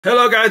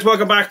Hello guys,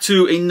 welcome back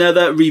to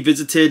another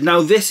Revisited.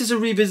 Now this is a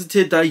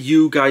Revisited that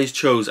you guys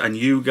chose, and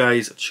you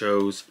guys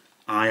chose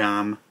I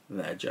Am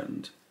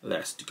Legend.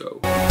 Let's go.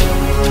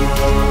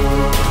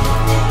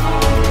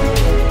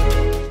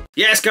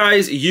 Yes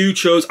guys, you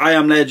chose I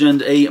Am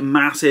Legend. A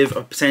massive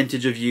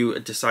percentage of you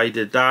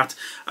decided that.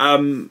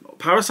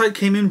 Parasite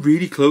came in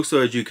really close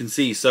though, as you can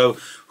see, so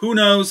who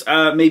knows,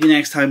 maybe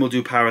next time we'll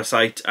do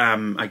Parasite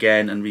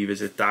again and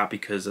revisit that,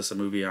 because that's a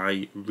movie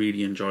I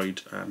really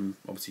enjoyed,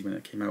 obviously when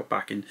it came out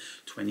back in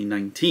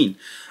 2019.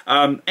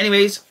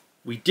 Anyways,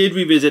 we did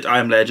revisit I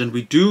Am Legend.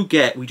 We do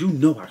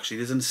know actually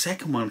there's a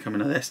second one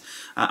coming of this.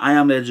 I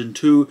Am Legend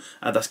 2,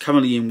 that's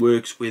currently in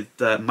works with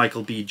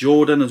Michael B.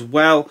 Jordan as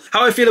well.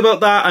 How I feel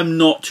about that, I'm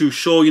not too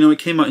sure. You know, it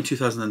came out in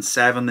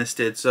 2007, this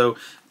did, so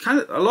kind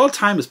of a lot of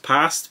time has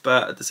passed,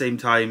 but at the same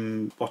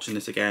time, watching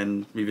this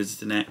again,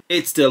 revisiting it,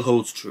 it still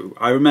holds true.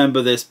 I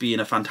remember this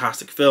being a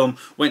fantastic film.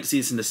 Went to see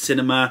this in the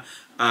cinema.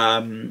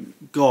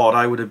 God,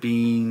 I would have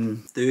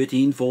been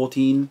 13,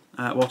 14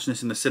 watching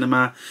this in the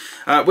cinema,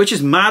 which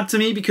is mad to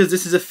me because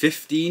this is a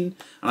 15, and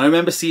I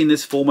remember seeing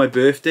this for my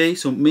birthday,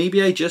 so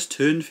maybe I just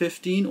turned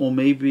 15, or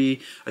maybe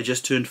I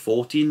just turned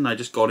 14 and I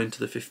just got into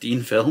the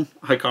 15 film.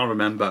 I can't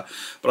remember,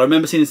 but I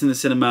remember seeing this in the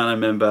cinema and I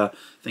remember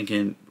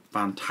thinking,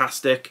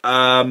 fantastic.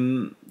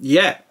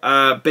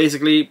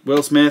 Basically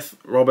Will Smith,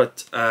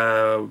 Robert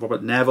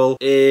Neville,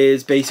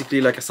 is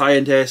basically like a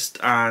scientist,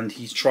 and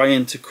he's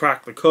trying to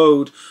crack the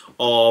code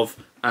of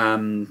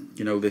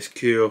you know, this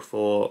cure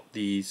for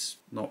these,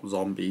 not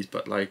zombies,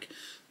 but like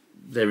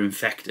they're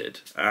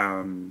infected.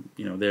 You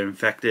know, they're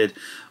infected.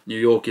 New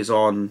York is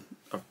on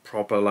a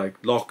proper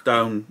like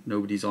lockdown.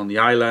 Nobody's on the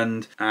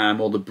island.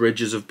 All the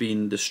bridges have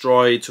been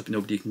destroyed, so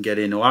nobody can get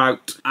in or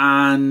out.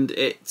 And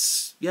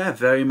it's, yeah,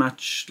 very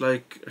much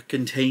like a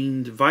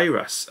contained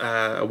virus,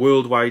 a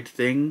worldwide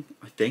thing,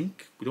 I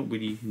think. We don't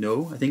really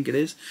know. I think it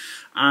is.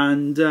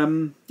 And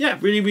yeah,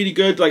 really, really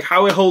good. Like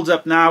how it holds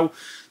up now.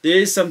 There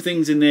is some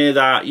things in there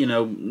that, you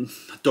know,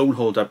 don't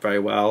hold up very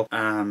well,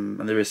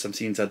 and there is some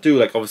scenes that do,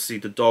 like obviously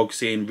the dog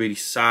scene, really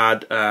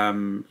sad,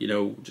 you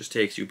know, just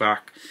takes you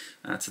back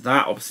to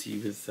that, obviously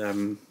with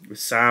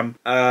Sam,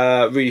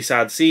 really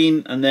sad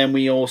scene. And then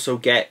we also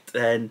get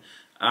then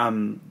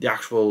the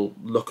actual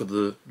look of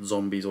the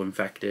zombies or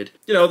infected.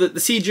 You know, the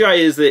CGI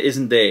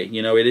isn't there,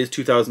 you know, it is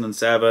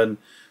 2007,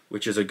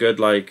 which is a good,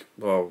 like,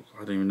 well,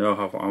 I don't even know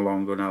how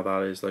long ago now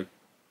that is, like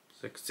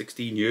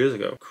 16 years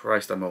ago.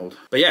 Christ, I'm old.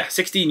 But yeah,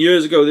 16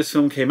 years ago this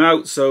film came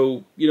out,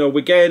 so, you know,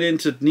 we're getting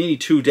into nearly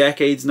 2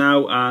 decades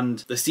now, and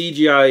the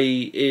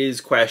CGI is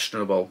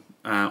questionable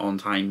on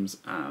times.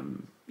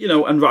 You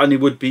know, and it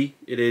would be.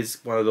 It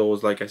is one of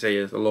those, like I say,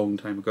 it's a long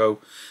time ago.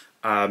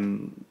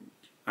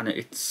 And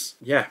it's,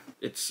 yeah,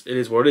 it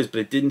is what it is,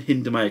 but it didn't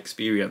hinder my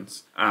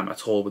experience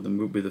at all with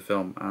the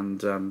film,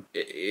 and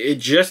it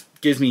just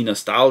gives me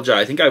nostalgia.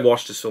 I think I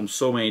watched this film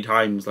so many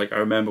times. Like I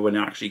remember when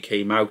it actually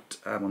came out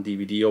on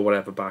DVD or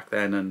whatever back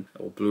then,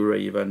 or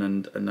Blu-ray even,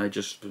 and I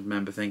just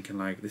remember thinking,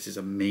 like, this is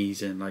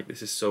amazing, like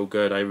this is so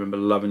good. I remember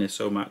loving it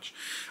so much,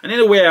 and in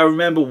a way I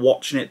remember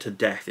watching it to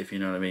death, if you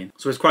know what I mean.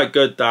 So it's quite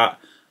good that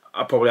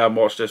I probably haven't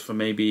watched this for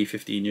maybe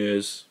 15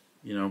 years,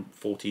 you know,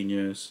 14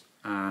 years.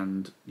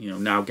 And, you know,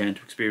 now getting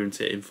to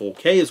experience it in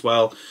 4K as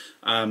well.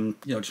 You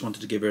know, just wanted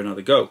to give her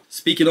another go.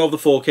 Speaking of the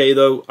 4K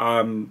though,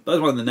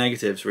 that's one of the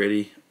negatives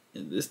really.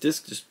 This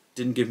disc just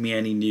didn't give me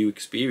any new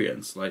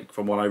experience, like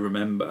from what I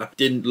remember.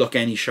 Didn't look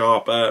any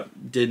sharper,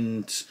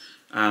 didn't,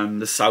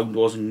 the sound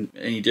wasn't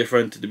any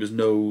different. There was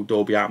no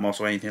Dolby Atmos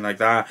or anything like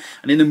that.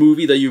 And in a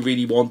movie that you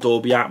really want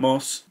Dolby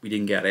Atmos, we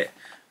didn't get it.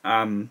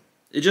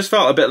 It just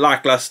felt a bit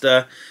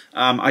lackluster.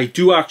 I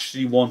do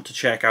actually want to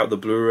check out the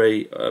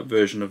Blu-ray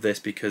version of this,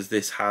 because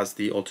this has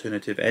the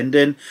alternative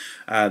ending.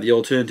 The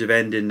alternative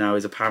ending now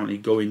is apparently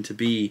going to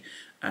be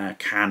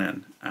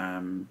canon,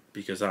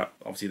 because that,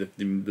 obviously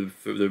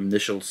the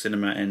initial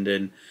cinema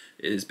ending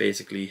is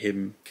basically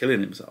him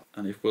killing himself.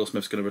 And if Will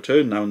Smith's going to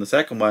return now in the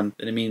second one,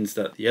 then it means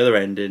that the other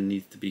ending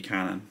needs to be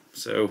canon.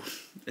 So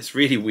it's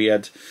really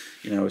weird.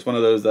 You know, it's one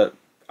of those that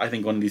I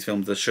think one of these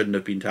films that shouldn't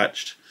have been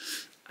touched.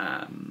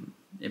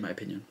 In my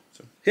opinion.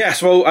 So yeah,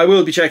 so I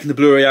will be checking the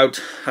Blu-ray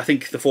out. I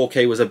think the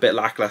 4K was a bit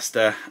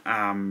lackluster.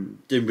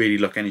 Didn't really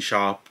look any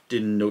sharp.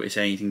 Didn't notice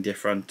anything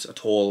different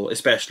at all.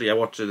 Especially, I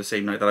watched it the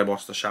same night that I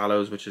watched The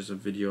Shallows, which is a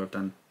video I've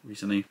done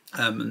recently.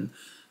 And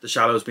The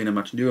Shallows being a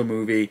much newer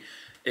movie,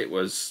 it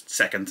was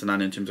second to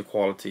none in terms of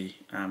quality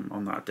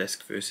on that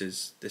disc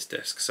versus this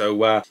disc.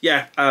 So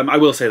yeah, I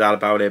will say that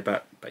about it,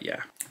 but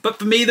yeah. But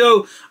for me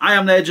though, I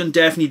Am Legend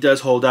definitely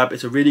does hold up.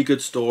 It's a really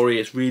good story.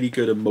 It's really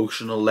good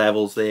emotional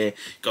levels there.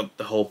 Got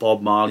the whole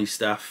Bob Marley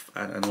stuff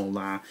and all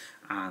that.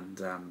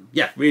 And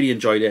yeah, really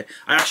enjoyed it.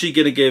 I'm actually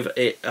going to give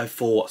it a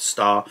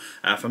 4-star.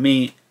 For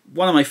me,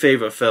 one of my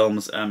favourite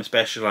films,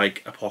 especially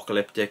like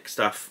apocalyptic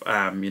stuff,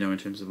 you know, in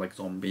terms of like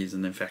zombies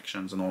and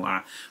infections and all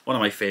that. One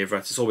of my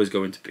favourites. It's always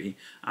going to be.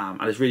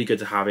 And it's really good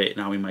to have it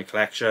now in my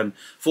collection.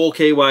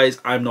 4K wise,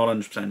 I'm not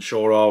 100%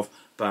 sure of.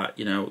 but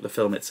you know, the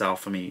film itself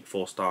for me,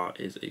 4-star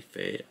is a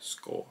fair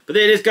score. But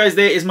there it is, guys.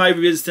 There is my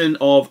revisiting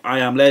of I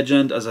Am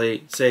Legend. As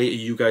I say,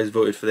 you guys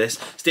voted for this.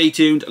 Stay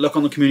tuned. Look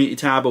on the community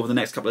tab over the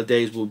next couple of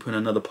days. We'll put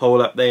another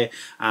poll up there,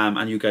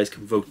 and you guys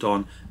can vote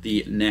on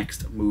the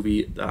next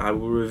movie that I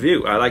will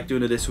review. I like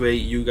doing it this way.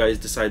 You guys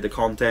decide the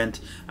content.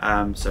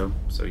 So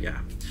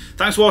yeah.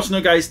 Thanks for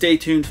watching, guys. Stay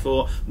tuned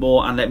for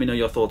more, and let me know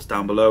your thoughts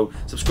down below.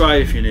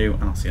 Subscribe if you're new,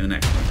 and I'll see you in the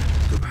next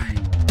one. Goodbye.